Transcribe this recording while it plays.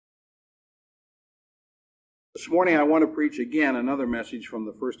This morning I want to preach again another message from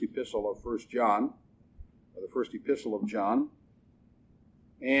the first epistle of 1 John, or the first epistle of John.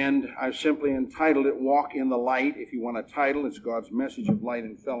 And I've simply entitled it, Walk in the Light. If you want a title, it's God's Message of Light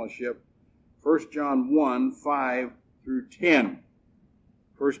and Fellowship. 1 John 1, 5 through 10.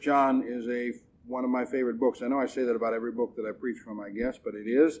 1 John is one of my favorite books. I know I say that about every book that I preach from, I guess, but it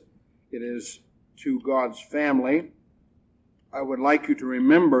is. It is to God's family. I would like you to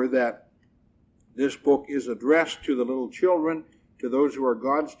remember that this book is addressed to the little children, to those who are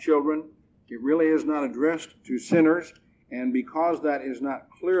God's children. It really is not addressed to sinners, and because that is not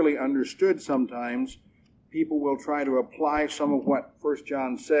clearly understood sometimes, people will try to apply some of what 1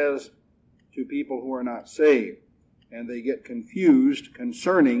 John says to people who are not saved, and they get confused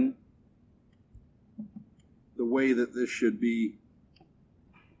concerning the way that this should be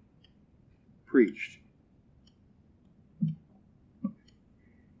preached.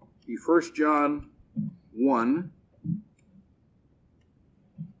 1 John 1,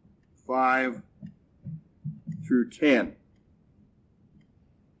 5 through 10.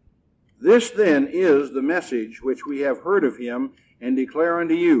 This then is the message which we have heard of him and declare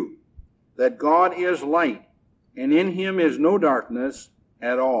unto you, that God is light, and in him is no darkness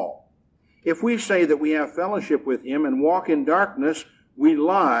at all. If we say that we have fellowship with him and walk in darkness, we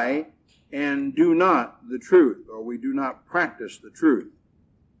lie and do not the truth, or we do not practice the truth.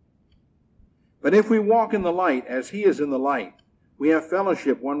 But if we walk in the light as he is in the light, we have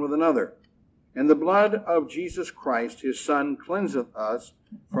fellowship one with another. And the blood of Jesus Christ, his Son, cleanseth us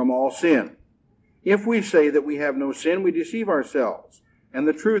from all sin. If we say that we have no sin, we deceive ourselves, and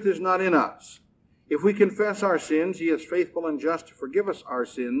the truth is not in us. If we confess our sins, he is faithful and just to forgive us our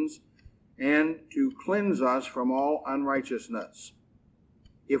sins and to cleanse us from all unrighteousness.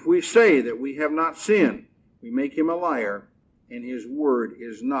 If we say that we have not sinned, we make him a liar, and his word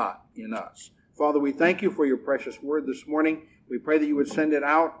is not in us. Father, we thank you for your precious word this morning. We pray that you would send it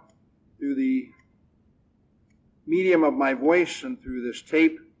out through the medium of my voice and through this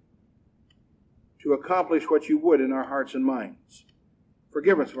tape to accomplish what you would in our hearts and minds.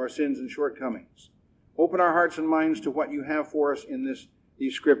 Forgive us of our sins and shortcomings. Open our hearts and minds to what you have for us in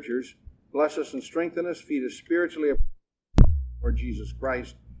these scriptures. Bless us and strengthen us. Feed us spiritually, Lord Jesus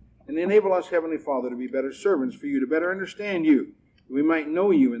Christ. And enable us, Heavenly Father, to be better servants for you, to better understand you, that we might know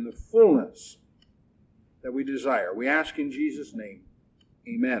you in the fullness that we desire. We ask in Jesus' name.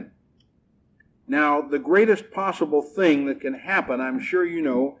 Amen. Now, the greatest possible thing that can happen, I'm sure you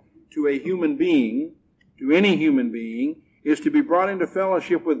know, to a human being, to any human being, is to be brought into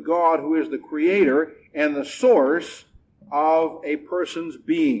fellowship with God, who is the creator and the source of a person's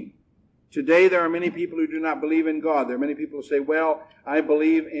being. Today, there are many people who do not believe in God. There are many people who say, well, I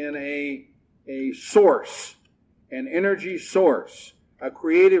believe in a source, an energy source, a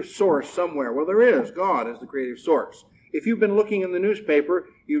creative source somewhere. Well, there is. God is the creative source. If you've been looking in the newspaper,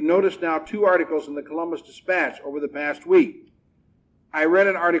 you've noticed now 2 articles in the Columbus Dispatch over the past week. I read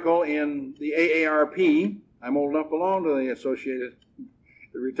an article in the AARP. I'm old enough to belong to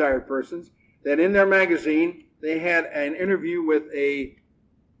the retired persons, that in their magazine they had an interview with a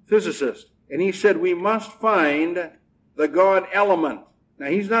physicist, and he said, we must find the God element. Now,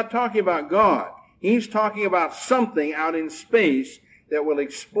 he's not talking about God. He's talking about something out in space that will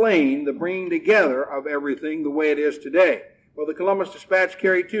explain the bringing together of everything the way it is today. Well, the Columbus Dispatch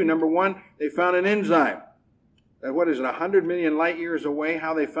carried 2. Number 1, they found an enzyme. What is it, 100 million light years away?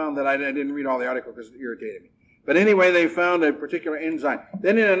 How they found that, I didn't read all the article because it irritated me. But anyway, they found a particular enzyme.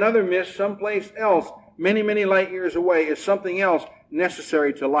 Then in another mist, someplace else, many, many light years away, is something else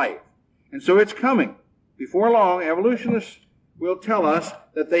necessary to life. And so it's coming. Before long, evolutionists will tell us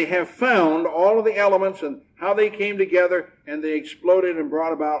that they have found all of the elements and how they came together, and they exploded and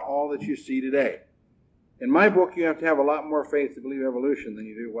brought about all that you see today. In my book, you have to have a lot more faith to believe evolution than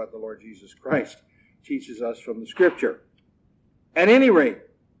you do what the Lord Jesus Christ teaches us from the Scripture. At any rate,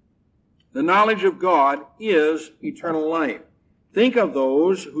 the knowledge of God is eternal life. Think of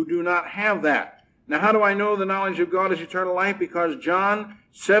those who do not have that. Now, how do I know the knowledge of God is eternal life? Because John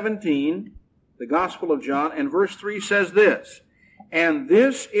 17, the Gospel of John, and verse 3 says this, and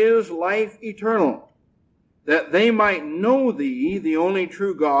this is life eternal, that they might know thee, the only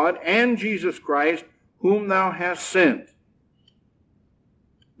true God, and Jesus Christ, whom thou hast sent.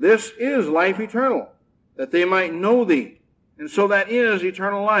 This is life eternal, that they might know thee. And so that is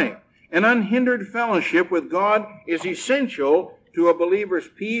eternal life. An unhindered fellowship with God is essential to a believer's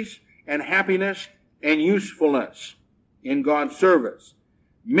peace and happiness and usefulness in God's service.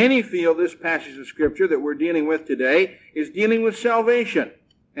 Many feel this passage of Scripture that we're dealing with today is dealing with salvation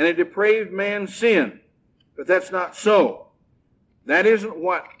and a depraved man's sin. But that's not so. That isn't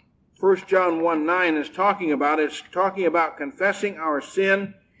what 1 John 1:9 is talking about. It's talking about confessing our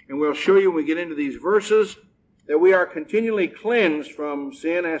sin, and we'll show you when we get into these verses that we are continually cleansed from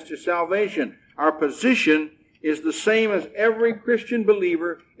sin as to salvation. Our position is the same as every Christian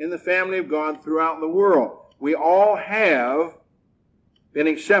believer in the family of God throughout the world. We all have been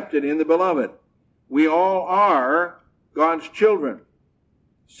accepted in the Beloved. We all are God's children.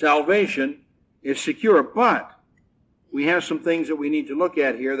 Salvation is secure, but we have some things that we need to look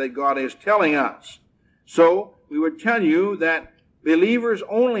at here that God is telling us. So we would tell you that believers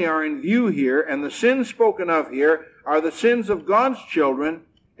only are in view here, and the sins spoken of here are the sins of God's children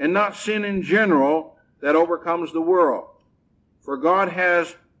and not sin in general that overcomes the world. For God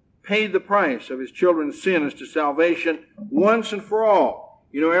has paid the price of his children's sins to salvation once and for all.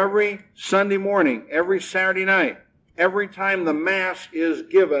 You know, every Sunday morning, every Saturday night, every time the Mass is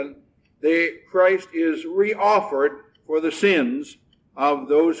given, Christ is reoffered for the sins of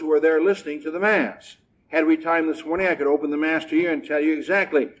those who are there listening to the Mass. Had we time this morning, I could open the Mass to you and tell you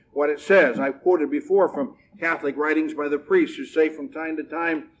exactly what it says. I've quoted before from Catholic writings by the priests who say from time to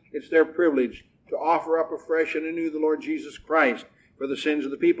time it's their privilege to offer up afresh and anew the Lord Jesus Christ for the sins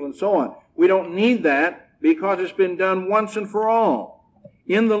of the people and so on. We don't need that because it's been done once and for all.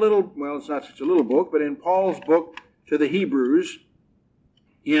 In the little, well, it's not such a little book, but in Paul's book to the Hebrews,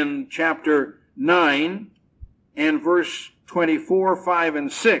 in chapter 9 and verse 24, 5,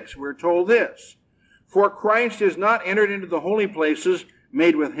 and 6, we're told this: For Christ is not entered into the holy places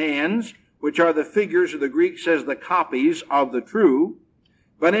made with hands, which are the figures, or the Greek says the copies of the true,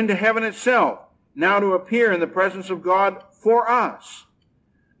 but into heaven itself, now to appear in the presence of God for us.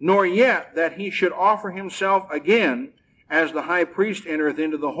 Nor yet that he should offer himself again, as the high priest entereth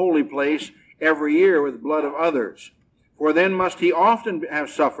into the holy place every year with blood of others. For then must he often have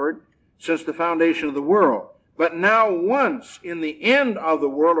suffered since the foundation of the world. But now once in the end of the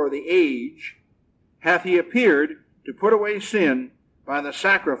world, or the age, hath he appeared to put away sin by the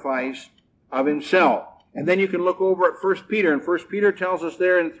sacrifice of himself. And then you can look over at 1 Peter, and 1 Peter tells us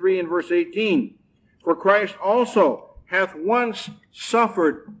there in 3 and verse 18, For Christ also hath once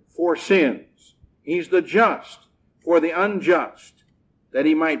suffered for sins. He's the just for the unjust, that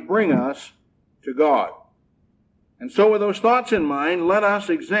he might bring us to God. And so with those thoughts in mind, let us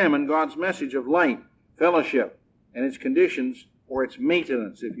examine God's message of light, fellowship, and its conditions, or its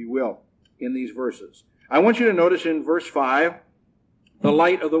maintenance, if you will, in these verses. I want you to notice in verse 5, the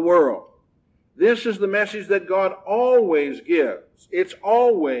light of the world. This is the message that God always gives. It's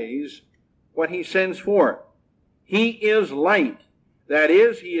always what he sends forth. He is light. That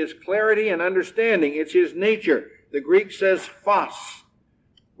is, he is clarity and understanding. It's his nature. The Greek says phos,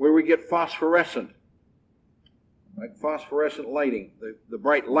 where we get phosphorescent. Like phosphorescent lighting, the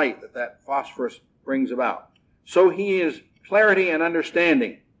bright light that phosphorus brings about. So he is clarity and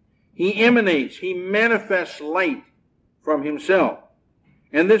understanding. He emanates, he manifests light from himself.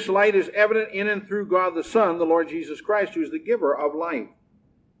 And this light is evident in and through God the Son, the Lord Jesus Christ, who is the giver of life.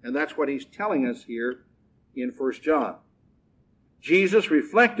 And that's what he's telling us here in 1 John. Jesus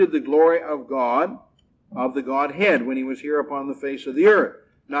reflected the glory of God, of the Godhead, when he was here upon the face of the earth.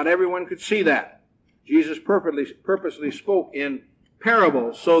 Not everyone could see that. Jesus purposely spoke in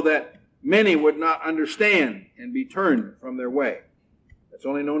parables so that many would not understand and be turned from their way. It's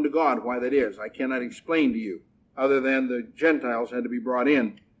only known to God why that is. I cannot explain to you, other than the Gentiles had to be brought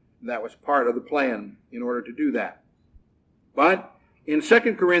in. That was part of the plan in order to do that. But in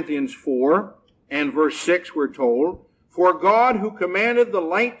 2 Corinthians 4 and verse 6 we're told, For God, who commanded the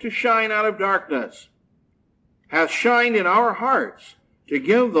light to shine out of darkness, hath shined in our hearts to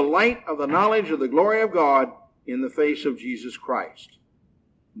give the light of the knowledge of the glory of God in the face of Jesus Christ.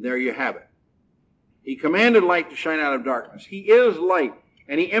 And there you have it. He commanded light to shine out of darkness. He is light,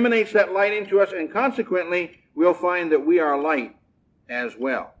 and he emanates that light into us, and consequently, we'll find that we are light as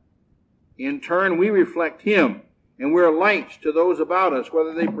well. In turn, we reflect him, and we're lights to those about us,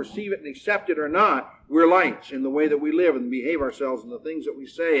 whether they perceive it and accept it or not. We're lights in the way that we live and behave ourselves, and the things that we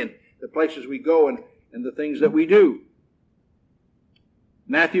say, and the places we go, and the things that we do.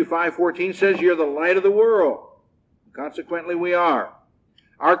 Matthew 5:14 says, You're the light of the world. Consequently, we are.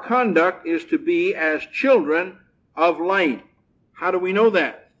 Our conduct is to be as children of light. How do we know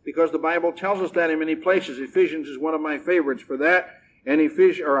that? Because the Bible tells us that in many places. Ephesians is one of my favorites for that. And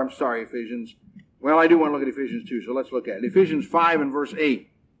Ephesians. Well, I do want to look at Ephesians 2, so let's look at it. Ephesians 5 and verse 8.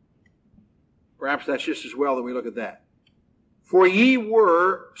 Perhaps that's just as well that we look at that. For ye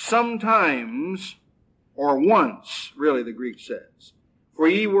were sometimes, or once, really the Greek says, For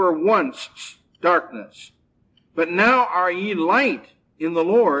ye were once darkness, but now are ye light in the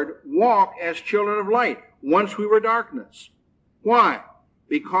Lord. Walk as children of light. Once we were darkness. Why?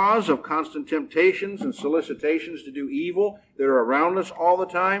 because of constant temptations and solicitations to do evil that are around us all the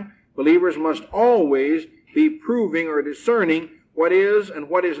time, believers must always be proving or discerning what is and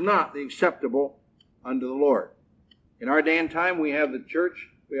what is not the acceptable unto the Lord. In our day and time, we have the church,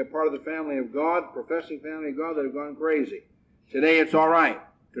 we have part of the family of God, professing family of God, that have gone crazy. Today it's all right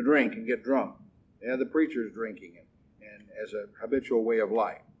to drink and get drunk. They have the preachers drinking and as a habitual way of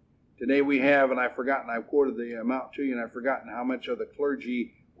life. Today we have, and I've quoted the amount to you, and I've forgotten how much of the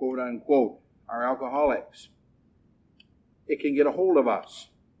clergy, quote unquote, are alcoholics. It can get a hold of us.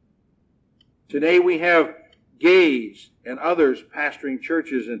 Today we have gays and others pastoring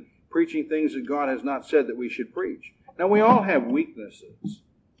churches and preaching things that God has not said that we should preach. Now we all have weaknesses.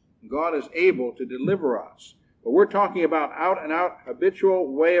 God is able to deliver us. But we're talking about out and out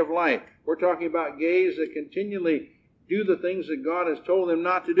habitual way of life. We're talking about gays that continually do the things that God has told them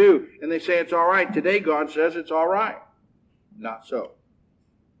not to do. And they say it's all right. Today God says it's all right. Not so.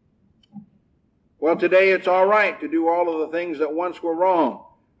 Well, today it's all right to do all of the things that once were wrong.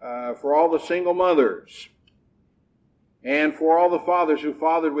 For all the single mothers. And for all the fathers who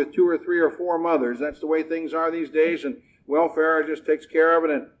fathered with 2 or 3 or 4 mothers. That's the way things are these days. And welfare just takes care of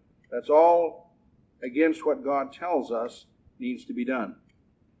it. And that's all against what God tells us needs to be done.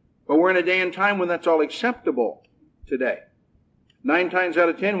 But we're in a day and time when that's all acceptable today. 9 times out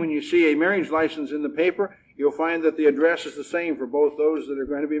of 10, when you see a marriage license in the paper, you'll find that the address is the same for both those that are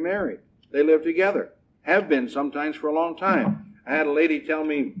going to be married. They live together. Have been sometimes for a long time. I had a lady tell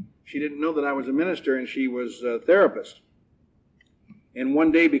me she didn't know that I was a minister and she was a therapist. And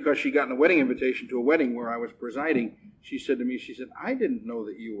one day, because she got a wedding invitation to a wedding where I was presiding, she said to me, I didn't know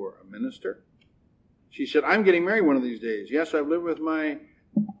that you were a minister. She said, I'm getting married one of these days. Yes, I've lived with my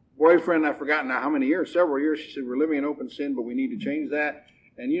boyfriend, I've forgotten now how many years, several years. She said, we're living in open sin, but we need to change that.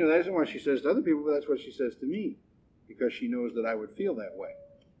 And that's what she says to other people, but that's what she says to me, because she knows that I would feel that way.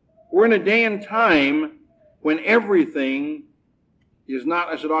 We're in a day and time when everything is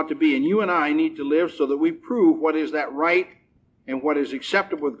not as it ought to be. And you and I need to live so that we prove what is that right and what is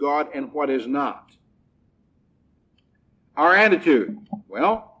acceptable with God and what is not. Our attitude.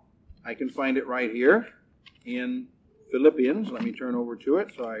 Well, I can find it right here in Philippians. Let me turn over to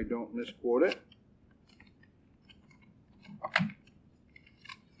it so I don't misquote it.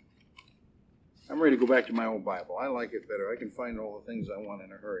 I'm ready to go back to my old Bible. I like it better. I can find all the things I want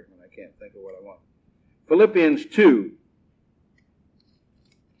in a hurry when I can't think of what I want. Philippians 2.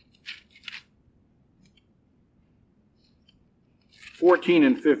 (14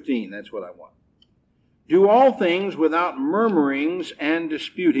 and 15), that's what I want. Do all things without murmurings and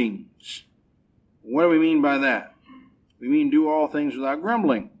disputings. What do we mean by that? We mean do all things without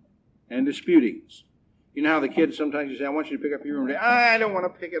grumbling and disputings. You know how the kids sometimes you say, I want you to pick up your room today. I don't want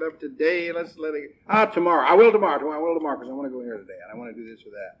to pick it up today. Let's let it tomorrow. I will tomorrow because I want to go here today and I want to do this or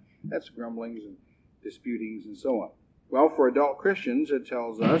that. That's grumblings and disputings and so on. Well, for adult Christians, it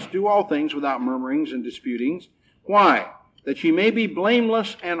tells us, do all things without murmurings and disputings. Why? That ye may be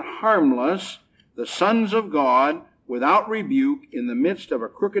blameless and harmless, the sons of God, without rebuke, in the midst of a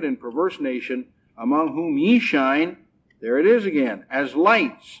crooked and perverse nation, among whom ye shine, there it is again, as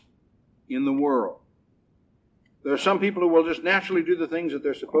lights in the world. There are some people who will just naturally do the things that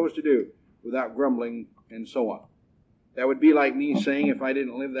they're supposed to do without grumbling and so on. That would be like me saying, if I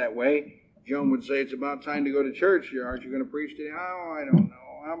didn't live that way, Joan would say, it's about time to go to church. Aren't you going to preach today? Oh, I don't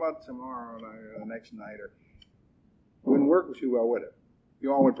know. How about tomorrow or the next night? Or wouldn't work too well, would it?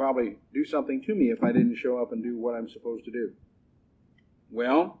 You all would probably do something to me if I didn't show up and do what I'm supposed to do.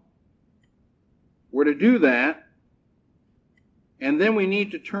 Well, we're to do that, and then we need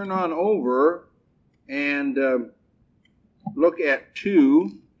to turn on over and look at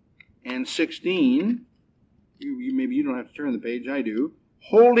 2 and 16. Maybe you don't have to turn the page, I do.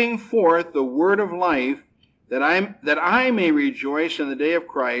 Holding forth the word of life, that I may rejoice in the day of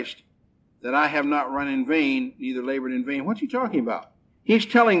Christ, that I have not run in vain, neither labored in vain. What's he talking about? He's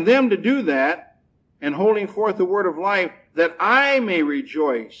telling them to do that, and holding forth the word of life, that I may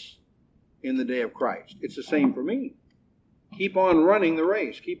rejoice in the day of Christ. It's the same for me. Keep on running the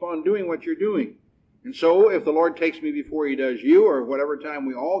race. Keep on doing what you're doing. And so, if the Lord takes me before he does you, or whatever time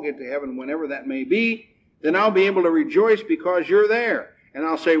we all get to heaven, whenever that may be, then I'll be able to rejoice because you're there. And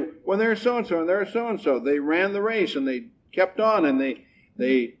I'll say, well, there's so-and-so, and there's so-and-so. They ran the race, and they kept on, and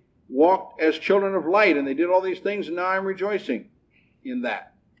they walked as children of light, and they did all these things, and now I'm rejoicing in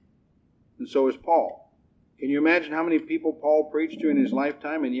that. And so is Paul. Can you imagine how many people Paul preached to in his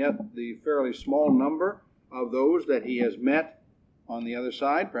lifetime, and yet the fairly small number of those that he has met on the other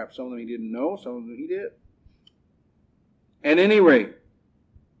side? Perhaps some of them he didn't know, some of them he did. At any rate,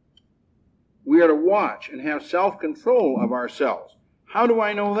 we are to watch and have self-control of ourselves. How do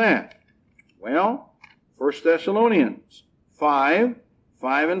I know that? Well, 1 Thessalonians 5,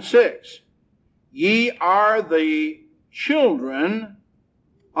 5 and 6. Ye are the children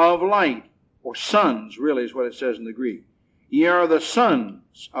of light, or sons, really is what it says in the Greek. Ye are the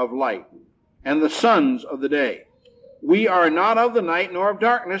sons of light, and the sons of the day. We are not of the night nor of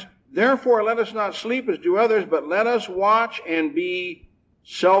darkness. Therefore let us not sleep as do others, but let us watch and be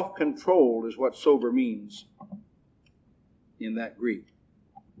self-controlled, is what sober means in that Greek.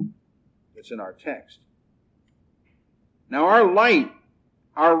 It's in our text. Now our light,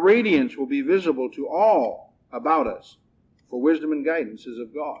 our radiance will be visible to all about us, for wisdom and guidance is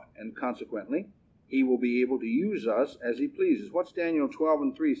of God, and consequently, He will be able to use us as He pleases. What's Daniel 12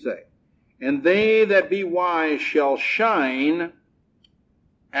 and 3 say? And they that be wise shall shine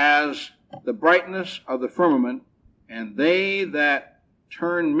as the brightness of the firmament, and they that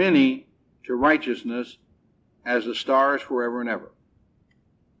turn many to righteousness as the stars forever and ever.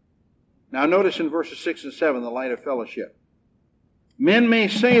 Now notice in verses 6 and 7, the light of fellowship. Men may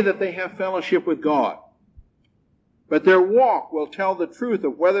say that they have fellowship with God, but their walk will tell the truth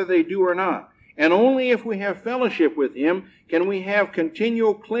of whether they do or not. And only if we have fellowship with Him can we have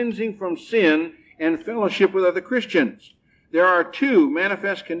continual cleansing from sin and fellowship with other Christians. There are two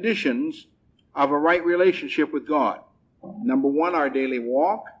manifest conditions of a right relationship with God. Number one, our daily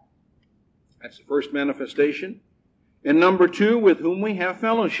walk. That's the first manifestation. And number two, with whom we have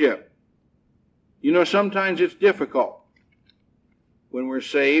fellowship. You know, sometimes it's difficult when we're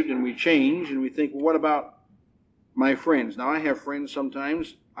saved and we change and we think, well, what about my friends? Now, I have friends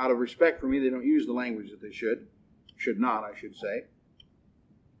sometimes, out of respect for me, they don't use the language that they should. Should not, I should say.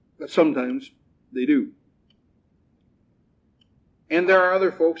 But sometimes they do. And there are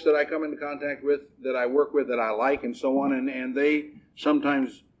other folks that I come into contact with, that I work with, that I like, and so on, and they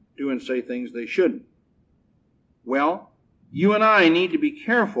sometimes do and say things they shouldn't. Well, you and I need to be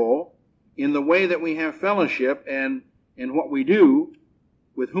careful in the way that we have fellowship and in what we do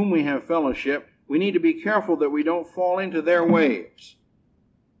with whom we have fellowship. We need to be careful that we don't fall into their ways.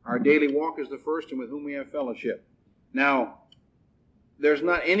 Our daily walk is the first, and with whom we have fellowship. Now, there's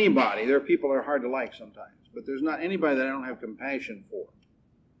not anybody, there are people that are hard to like sometimes, but there's not anybody that I don't have compassion for.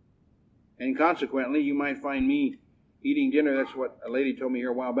 And consequently, you might find me eating dinner. That's what a lady told me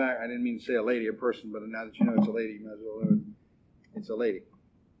here a while back. I didn't mean to say a lady, a person, but now that you know it's a lady, you might as well know it's a lady.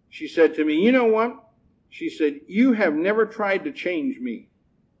 She said to me, you know what? She said, you have never tried to change me.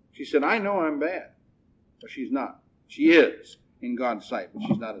 She said, I know I'm bad. But she's not. She is in God's sight, but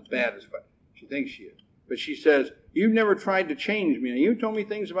she's not as bad as what she thinks she is. But she says, you've never tried to change me. Now, you told me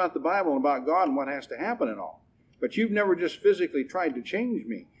things about the Bible and about God and what has to happen and all. But you've never just physically tried to change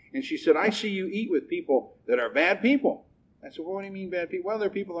me. And she said, I see you eat with people that are bad people. I said, well, what do you mean bad people? Well, they're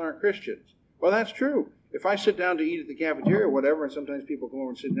people that aren't Christians. Well, that's true. If I sit down to eat at the cafeteria or whatever, and sometimes people come over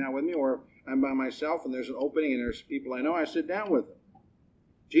and sit down with me, or I'm by myself and there's an opening and there's people I know, I sit down with them.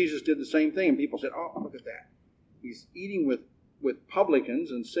 Jesus did the same thing, and people said, oh, look at that. He's eating with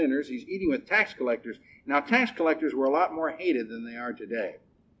publicans and sinners. He's eating with tax collectors. Now, tax collectors were a lot more hated than they are today.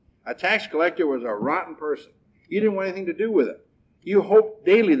 A tax collector was a rotten person. You didn't want anything to do with it. You hoped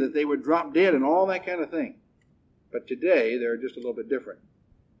daily that they would drop dead and all that kind of thing. But today, they're just a little bit different.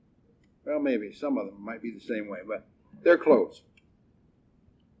 Well, maybe some of them might be the same way, but they're close.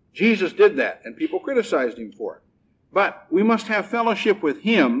 Jesus did that, and people criticized him for it. But we must have fellowship with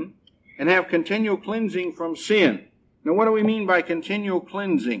him and have continual cleansing from sin. Now, what do we mean by continual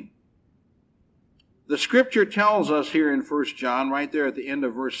cleansing? The Scripture tells us here in 1 John, right there at the end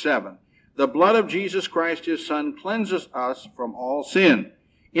of verse 7, the blood of Jesus Christ, his Son, cleanses us from all sin.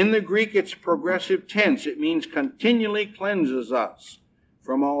 In the Greek, it's progressive tense. It means continually cleanses us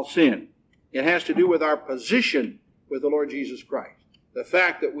from all sin. It has to do with our position with the Lord Jesus Christ. The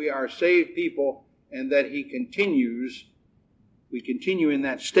fact that we are saved people and that we continue in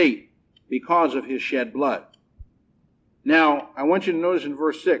that state because of his shed blood. Now, I want you to notice in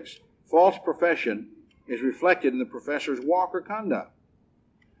verse 6, false profession is reflected in the professor's walk or conduct.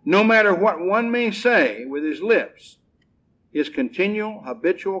 No matter what one may say with his lips, his continual,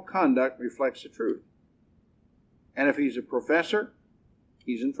 habitual conduct reflects the truth. And if he's a professor,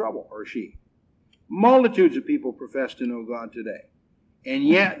 he's in trouble, or she. Multitudes of people profess to know God today. And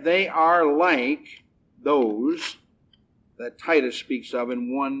yet they are like those that Titus speaks of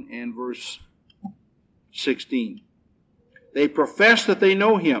in 1 and verse 16. They profess that they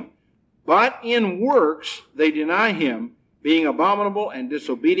know him, but in works they deny him, being abominable and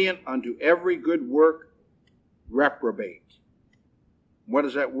disobedient unto every good work, reprobate. What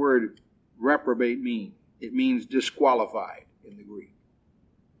does that word reprobate mean? It means disqualified in the Greek.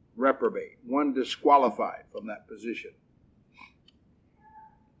 Reprobate, one disqualified from that position.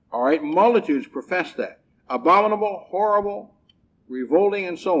 right? Multitudes profess that. Abominable, horrible, revolting,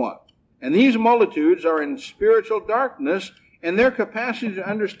 and so on. And these multitudes are in spiritual darkness, and their capacity to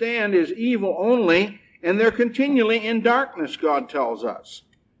understand is evil only, and they're continually in darkness, God tells us.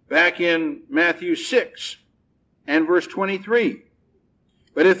 Back in Matthew 6 and verse 23.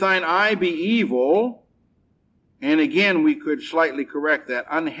 But if thine eye be evil, and again we could slightly correct that,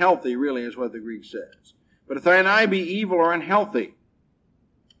 unhealthy really is what the Greek says. But if thine eye be evil or unhealthy,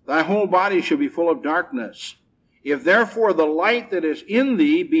 thy whole body shall be full of darkness. If therefore the light that is in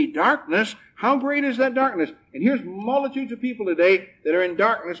thee be darkness, how great is that darkness? And here's multitudes of people today that are in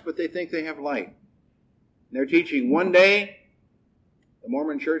darkness, but they think they have light. And they're teaching one day, the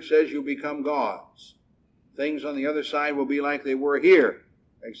Mormon church says you'll become gods. Things on the other side will be like they were here,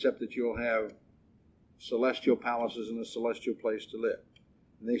 except that you'll have celestial palaces and a celestial place to live.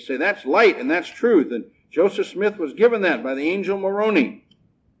 And they say that's light and that's truth. And Joseph Smith was given that by the angel Moroni.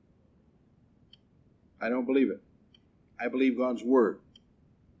 I don't believe it. I believe God's Word.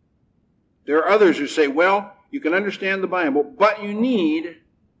 There are others who say, well, you can understand the Bible, but you need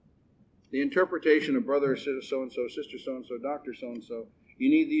the interpretation of brother so-and-so, sister so-and-so, doctor so-and-so. You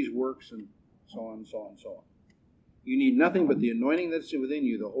need these works and so on, so on, so on. You need nothing but the anointing that's within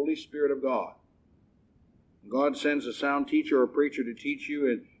you, the Holy Spirit of God. God sends a sound teacher or preacher to teach you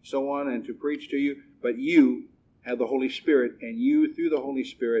and so on and to preach to you, but you have the Holy Spirit, and you, through the Holy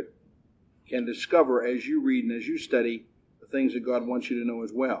Spirit, can discover as you read and as you study the things that God wants you to know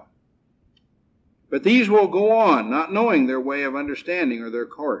as well. But these will go on, not knowing their way of understanding or their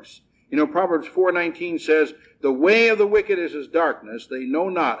course. You know, Proverbs 4:19 says, the way of the wicked is as darkness, they know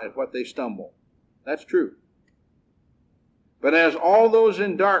not at what they stumble. That's true. But as all those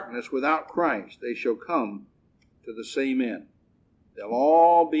in darkness without Christ, they shall come to the same end. They'll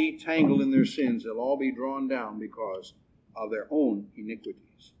all be tangled in their sins. They'll all be drawn down because of their own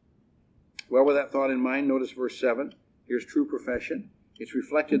iniquities. Well, with that thought in mind, notice verse 7. Here's true profession. It's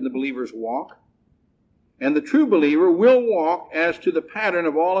reflected in the believer's walk. And the true believer will walk as to the pattern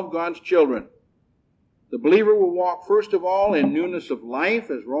of all of God's children. The believer will walk, first of all, in newness of life,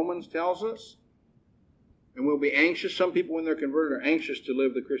 as Romans tells us. And will be anxious. Some people, when they're converted, are anxious to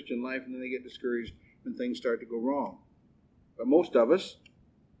live the Christian life, and then they get discouraged when things start to go wrong. But most of us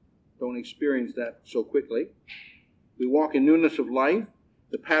don't experience that so quickly. We walk in newness of life.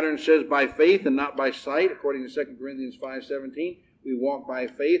 The pattern says by faith and not by sight. According to 2 Corinthians 5:17, we walk by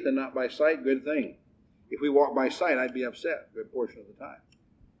faith and not by sight. Good thing. If we walk by sight, I'd be upset a good portion of the time.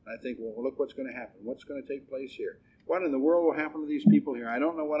 I think, well, look what's going to happen. What's going to take place here? What in the world will happen to these people here? I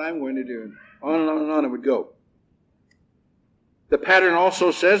don't know what I'm going to do. And on it would go. The pattern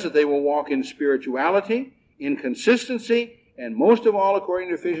also says that they will walk in spirituality, in consistency, and most of all, according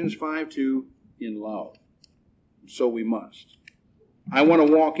to Ephesians 5:2, in love. So we must. I want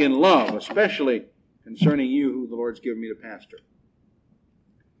to walk in love, especially concerning you who the Lord's given me to pastor.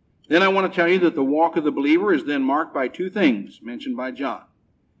 Then I want to tell you that the walk of the believer is then marked by two things mentioned by John.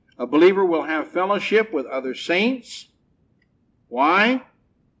 A believer will have fellowship with other saints. Why?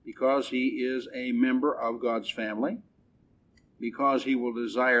 Because he is a member of God's family. Because he will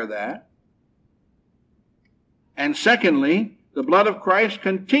desire that. And secondly, the blood of Christ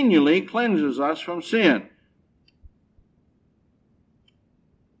continually cleanses us from sin.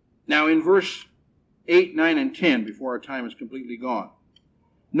 Now in verse 8, 9, and 10, before our time is completely gone,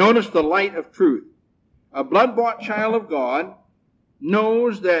 notice the light of truth. A blood-bought child of God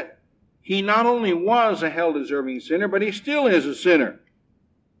knows that he not only was a hell-deserving sinner, but he still is a sinner.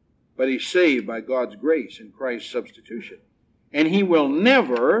 But he's saved by God's grace in Christ's substitution. And he will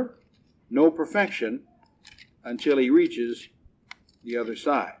never know perfection until he reaches the other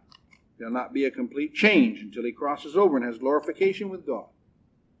side. There'll not be a complete change until he crosses over and has glorification with God.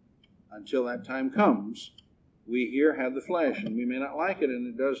 Until that time comes, we here have the flesh, and we may not like it, and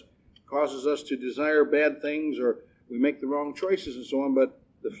it does causes us to desire bad things, or we make the wrong choices and so on, but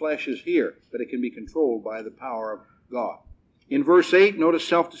the flesh is here, but it can be controlled by the power of God. In verse 8, notice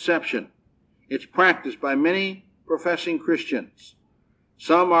self-deception. It's practiced by many professing Christians.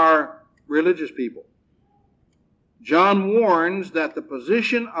 Some are religious people. John warns that the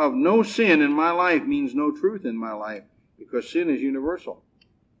position of no sin in my life means no truth in my life, because sin is universal,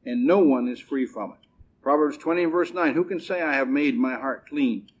 and no one is free from it. Proverbs 20 and verse 9, who can say I have made my heart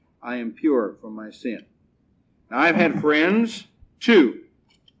clean? I am pure from my sin. Now I've had friends, too,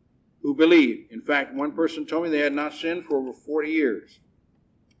 who believe. In fact, one person told me they had not sinned for over 40 years.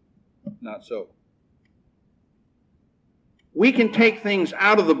 Not so. We can take things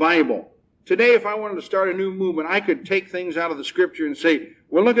out of the Bible. Today, if I wanted to start a new movement, I could take things out of the Scripture and say,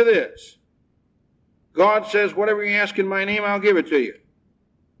 well, look at this. God says, whatever you ask in my name, I'll give it to you.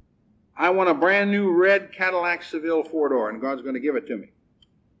 I want a brand new red Cadillac Seville four-door, and God's going to give it to me.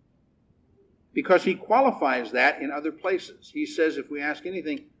 Because he qualifies that in other places. He says if we ask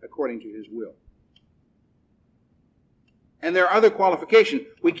anything according to his will. And there are other qualifications.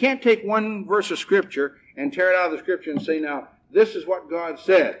 We can't take one verse of Scripture and tear it out of the Scripture and say, now, this is what God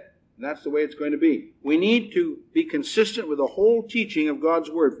said. And that's the way it's going to be. We need to be consistent with the whole teaching of God's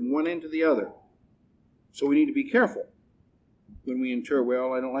Word from one end to the other. So we need to be careful when we interpret.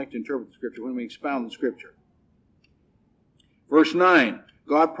 Well, I don't like to interpret the Scripture. When we expound the Scripture. Verse 9.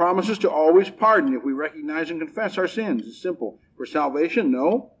 God promises to always pardon if we recognize and confess our sins. It's simple. For salvation,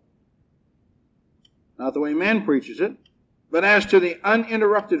 no. Not the way man preaches it. But as to the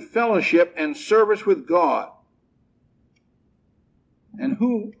uninterrupted fellowship and service with God. And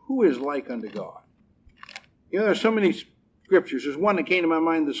who is like unto God? You know, there's so many scriptures. There's one that came to my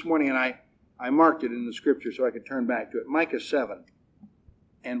mind this morning, and I marked it in the scripture so I could turn back to it. Micah 7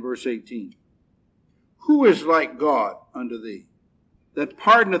 and verse 18. Who is like God unto thee, that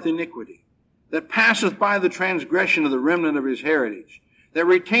pardoneth iniquity, that passeth by the transgression of the remnant of his heritage, that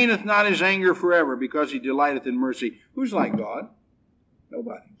retaineth not his anger forever, because he delighteth in mercy? Who's like God?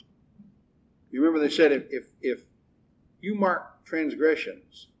 Nobody. You remember they said if you mark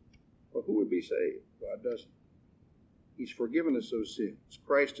transgressions, well, who would be saved? God doesn't. He's forgiven us those sins.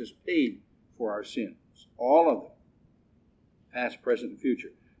 Christ has paid for our sins, all of them, past, present, and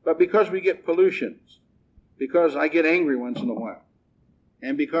future. But because we get pollutions, because I get angry once in a while,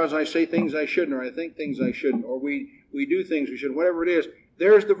 and because I say things I shouldn't, or I think things I shouldn't, or we do things we shouldn't, whatever it is,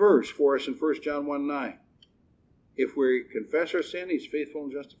 there's the verse for us in 1 John 1:9. If we confess our sin, he's faithful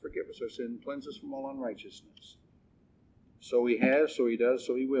and just to forgive us our sin and cleanse us from all unrighteousness. So he has, so he does,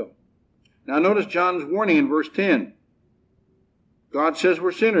 so he will. Now notice John's warning in verse 10. God says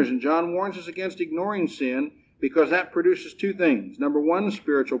we're sinners, and John warns us against ignoring sin because that produces two things. Number one,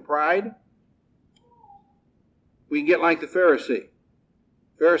 spiritual pride. We can get like the Pharisee.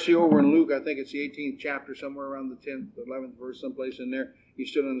 Pharisee over in Luke, I think it's the 18th chapter, somewhere around the 10th, 11th verse, someplace in there. He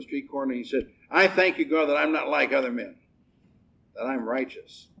stood on the street corner and he said, I thank you, God, that I'm not like other men, that I'm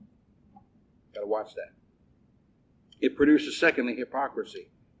righteous. Got to watch that. It produces, secondly, hypocrisy,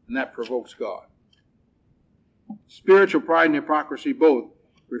 and that provokes God. Spiritual pride and hypocrisy both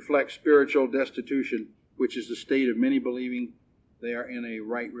reflect spiritual destitution, which is the state of many believing they are in a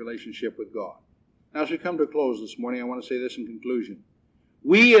right relationship with God. Now, as we come to a close this morning, I want to say this in conclusion.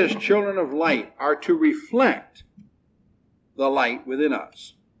 We as children of light are to reflect the light within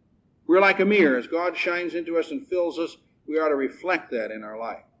us. We're like a mirror. As God shines into us and fills us, we ought to reflect that in our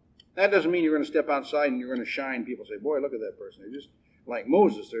life. That doesn't mean you're going to step outside and you're going to shine. People say, boy, look at that person. They're just like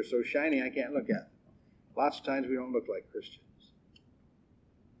Moses. They're so shiny I can't look at them. Lots of times we don't look like Christians.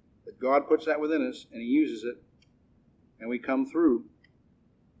 But God puts that within us and he uses it and we come through.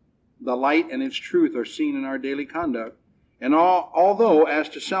 The light and its truth are seen in our daily conduct. And although, as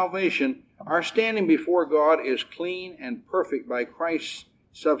to salvation, our standing before God is clean and perfect by Christ's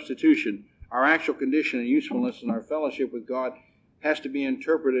substitution, our actual condition and usefulness in our fellowship with God has to be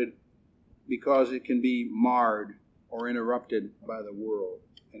interpreted because it can be marred or interrupted by the world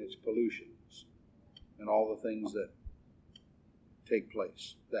and its pollutions and all the things that take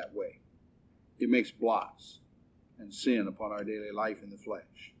place that way. It makes blots and sin upon our daily life in the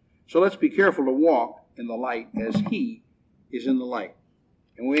flesh. So let's be careful to walk in the light as he is in the light.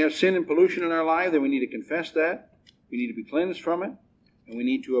 And when we have sin and pollution in our life, then we need to confess that. We need to be cleansed from it. And we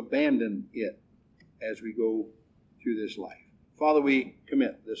need to abandon it as we go through this life. Father, we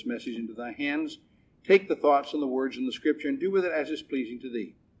commit this message into thy hands. Take the thoughts and the words in the scripture and do with it as is pleasing to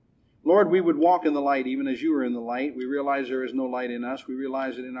thee. Lord, we would walk in the light even as you are in the light. We realize there is no light in us. We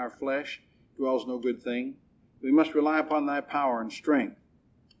realize that in our flesh dwells no good thing. We must rely upon thy power and strength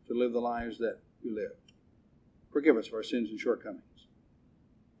to live the lives that we live. Forgive us of our sins and shortcomings.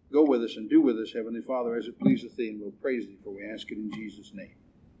 Go with us and do with us, Heavenly Father, as it pleaseth thee, and we'll praise thee, for we ask it in Jesus' name.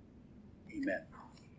 Amen.